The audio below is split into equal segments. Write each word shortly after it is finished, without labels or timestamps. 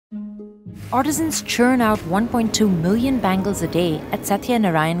artisans churn out 1.2 million bangles a day at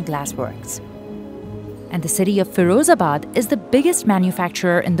Satyanarayan Glassworks. And the city of Firozabad is the biggest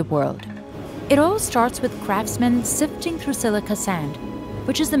manufacturer in the world. It all starts with craftsmen sifting through silica sand,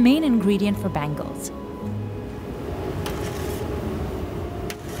 which is the main ingredient for bangles.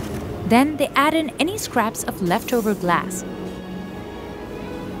 Then they add in any scraps of leftover glass.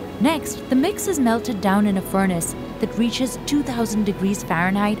 Next, the mix is melted down in a furnace that reaches 2000 degrees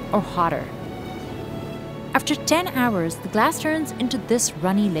Fahrenheit or hotter. After 10 hours, the glass turns into this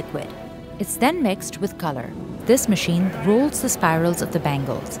runny liquid. It's then mixed with color. This machine rolls the spirals of the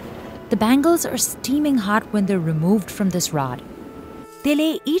bangles. The bangles are steaming hot when they're removed from this rod. They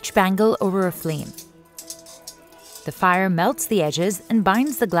lay each bangle over a flame. The fire melts the edges and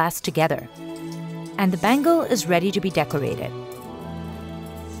binds the glass together. And the bangle is ready to be decorated.